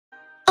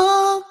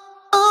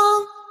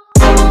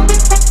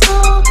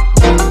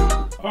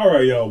All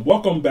right, y'all.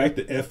 Welcome back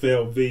to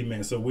FLV,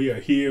 man. So we are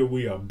here.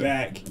 We are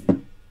back.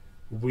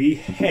 We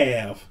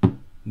have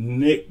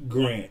Nick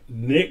Grant.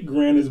 Nick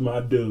Grant is my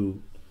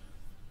dude.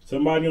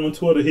 Somebody on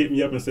Twitter hit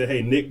me up and said,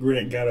 hey, Nick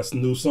Grant got a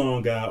new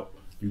song out.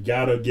 You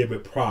got to give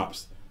it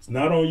props. It's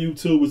not on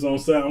YouTube. It's on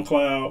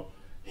SoundCloud.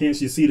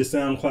 Hence, you see the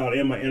SoundCloud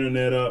and my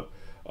internet up.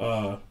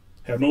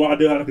 Have no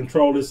idea how to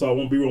control this, so I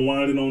won't be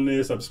rewinding on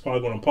this. I'm just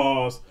probably going to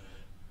pause.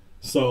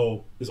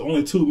 So it's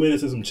only 2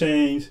 minutes and some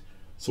change.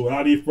 So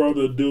without any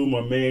further ado, my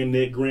man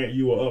Nick Grant,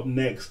 you are up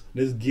next.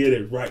 Let's get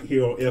it right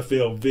here on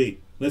FLV.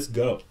 Let's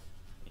go.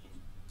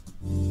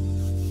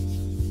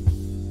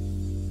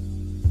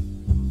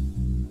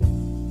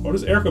 Oh,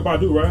 this is Erykah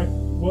Badu, right?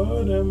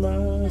 What am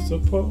I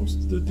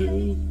supposed to do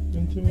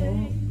when you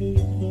want me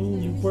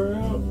in your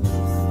world?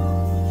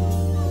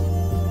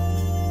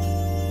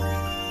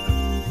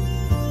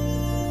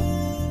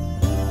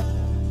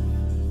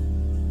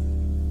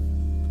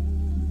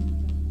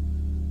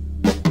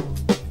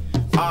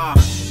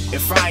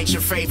 If I ain't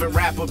your favorite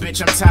rapper,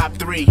 bitch, I'm top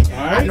 3. Right.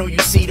 I know you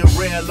see the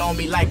real on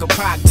me like a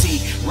Pac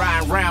tee.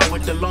 Riding around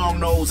with the long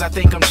nose, I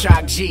think I'm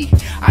Shock G.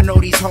 I know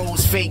these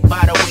hoes fake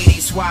by the way they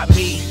swap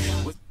me.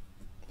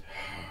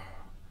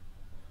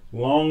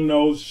 Long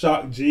nose,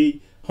 Shock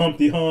G,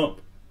 Humpty Hump.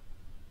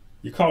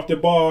 You caught the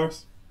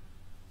bars.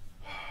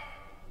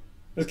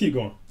 Let's keep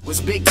going. Was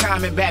big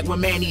timing back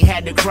when Manny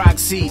had the Croc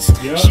seats.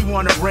 Yep. She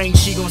want a ring,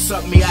 she gon'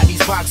 suck me out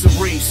these boxer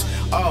briefs.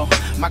 Oh,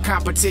 my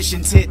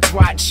competition tit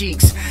twat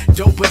cheeks.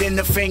 Doper than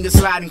the finger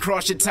sliding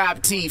across your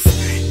top teeth.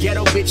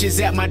 Ghetto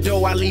bitches at my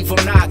door, I leave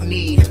them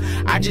knock-kneed.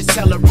 I just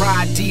tell her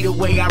ride D the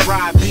way I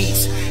ride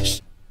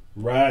beats.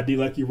 Ride D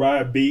like you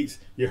ride beats.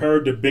 You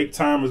heard the Big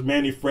Timers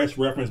Manny Fresh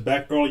reference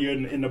back earlier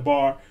in the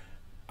bar.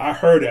 I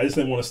heard it. I just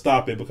didn't want to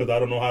stop it because I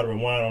don't know how to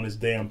rewind on this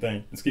damn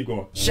thing. Let's keep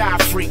going. Shy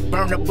freak,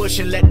 burn the bush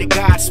and let the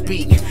God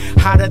speak.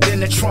 Hotter than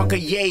the trunk of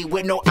Ye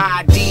with no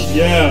ID.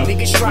 Yeah.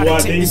 Niggas try to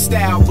take the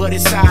style, but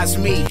it's size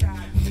me.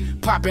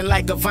 Popping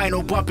like a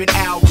vinyl, bumping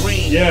Al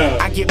Green. Yeah.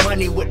 I get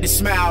money with the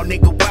smile,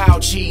 nigga,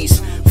 wild cheese.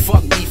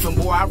 Fuck beefing,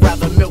 boy, I'd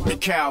rather milk the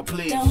cow,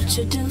 please. Don't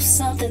you do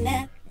something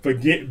that...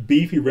 Forget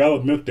beef, you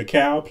rather milk the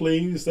cow,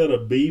 please. Instead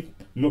of beef,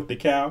 milk the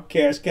cow,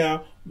 cash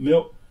cow,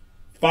 milk,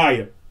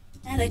 fire.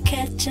 that'll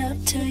catch up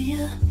to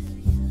you.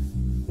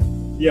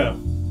 Yeah.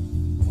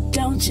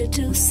 Don't you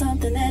do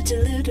something that you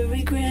live to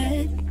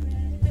regret.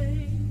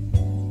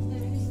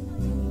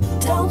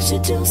 Don't you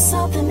do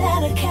something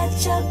that'll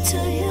catch up to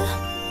you.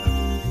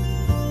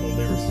 No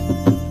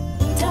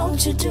lyrics.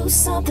 Don't you do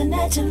something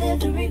that you live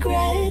to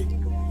regret.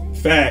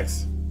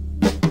 Facts.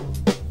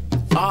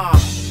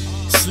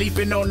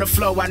 Sleeping on the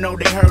floor, I know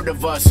they heard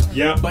of us.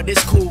 Yeah. But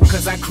it's cool,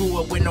 cause I grew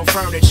up with no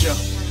furniture.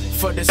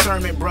 For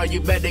discernment, bro, you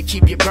better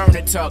keep your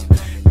burner tucked.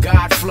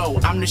 God flow,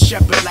 I'm the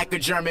shepherd like a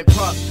German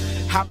pup.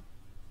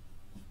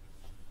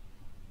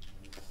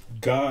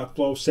 God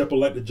flow, shepherd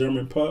like the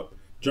German pup.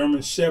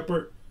 German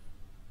shepherd.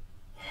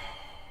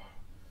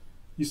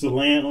 Used to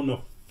land on the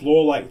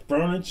floor like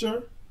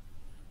furniture.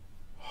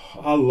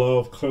 I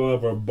love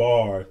clever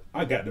bars.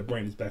 I got to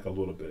bring this back a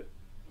little bit.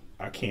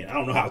 I can't. I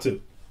don't know how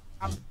to.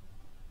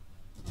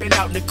 Been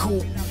out the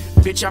coop,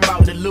 bitch, I'm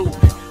out the loop.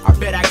 I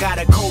bet I got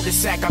a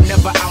cul-de-sac, I'm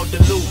never out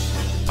the loop.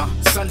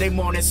 Sunday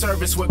morning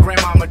service with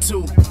grandmama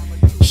too.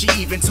 She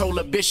even told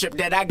the bishop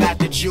that I got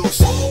the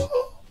juice.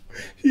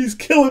 He's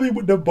killing me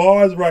with the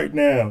bars right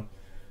now.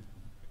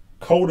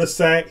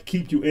 Cul-de-sac,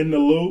 keep you in the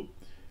loop.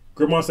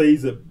 Grandma say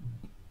he's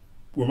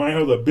remind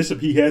her of the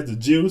bishop, he has the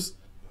juice.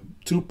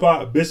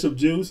 Tupac, Bishop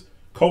juice.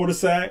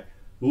 Cul-de-sac,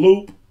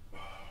 loop.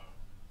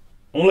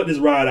 I'm gonna let this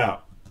ride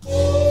out.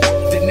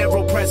 De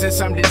Niro presence,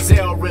 I'm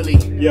Denzel really.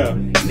 Yeah.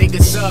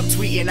 Niggas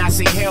sub-tweeting, I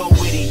say hell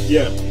with it.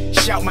 Yeah.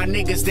 Shout my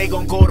niggas, they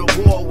gon' go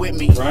to war with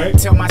me. Right.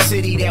 Tell my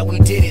city that we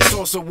did it,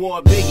 source of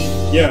war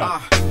Biggie.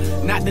 Yeah.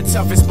 Not the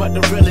toughest, but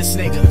the realest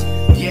nigga.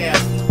 Yeah.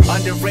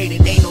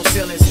 Underrated, ain't no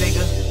ceilings,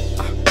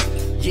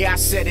 nigga. Yeah, I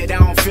said it, I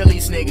don't feel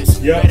these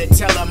niggas. Yeah. Better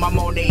tell them I'm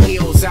on their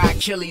heels, I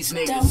kill these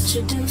niggas. Don't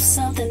you do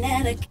something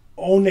that'll...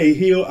 On their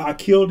heel, I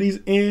kill these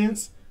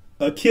ends.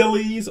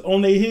 Achilles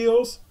on their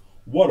heels.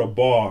 What a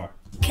bar.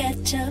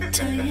 catch up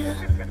to you.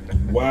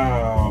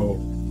 Wow.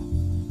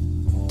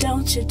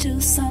 Don't you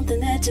do something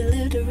that you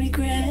live to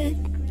regret.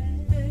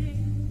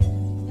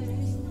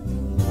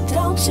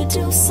 Don't you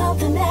do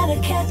something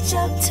that'll catch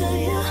up to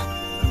you.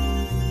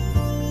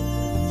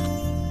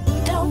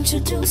 Don't you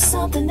do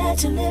something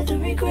that you live to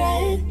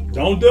regret.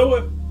 Don't do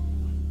it.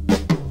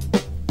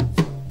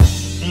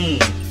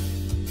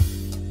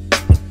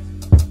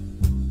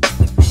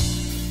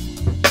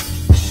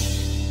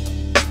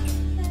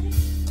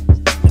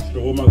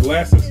 Should wear my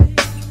glasses.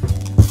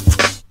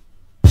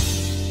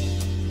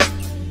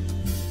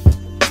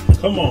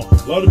 Come on,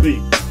 love the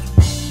beat.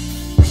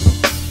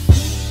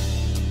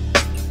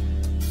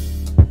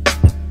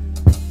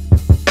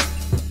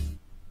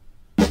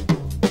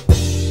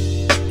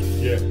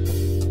 Yeah.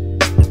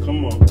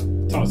 Come on,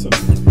 talk to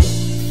me.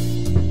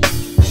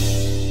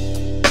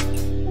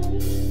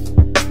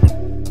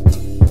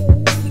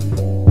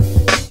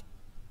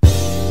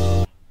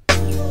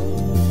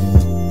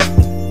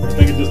 I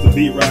think it's just the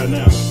beat right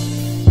now.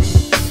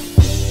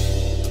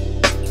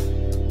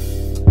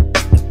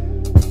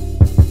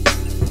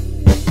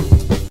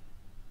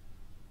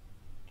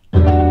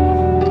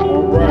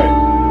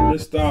 Alright,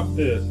 let's stop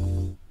this.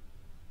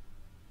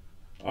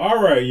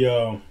 Alright,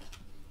 y'all.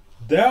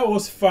 That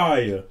was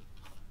fire.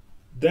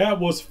 That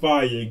was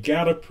fire. You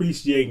gotta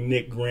appreciate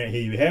Nick Grant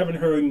here. If you haven't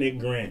heard Nick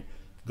Grant,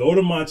 go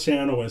to my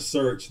channel and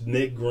search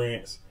Nick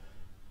Grant's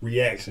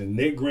reaction.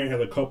 Nick Grant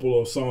has a couple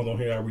of songs on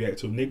here I react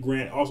to. Nick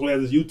Grant also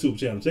has his YouTube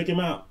channel. Check him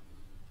out.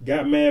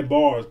 Got mad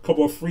bars. A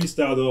couple of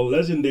freestyles that are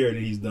legendary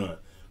that he's done.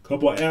 A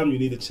couple of albums you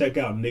need to check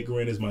out. Nick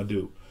Grant is my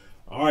dude.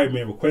 Alright,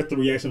 man. Request the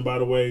reaction, by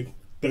the way.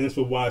 Thanks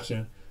for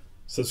watching.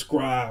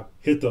 Subscribe.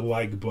 Hit the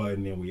like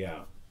button, and we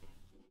out.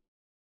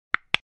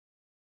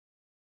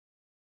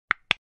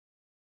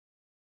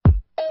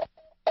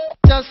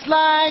 Just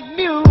like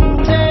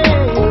music.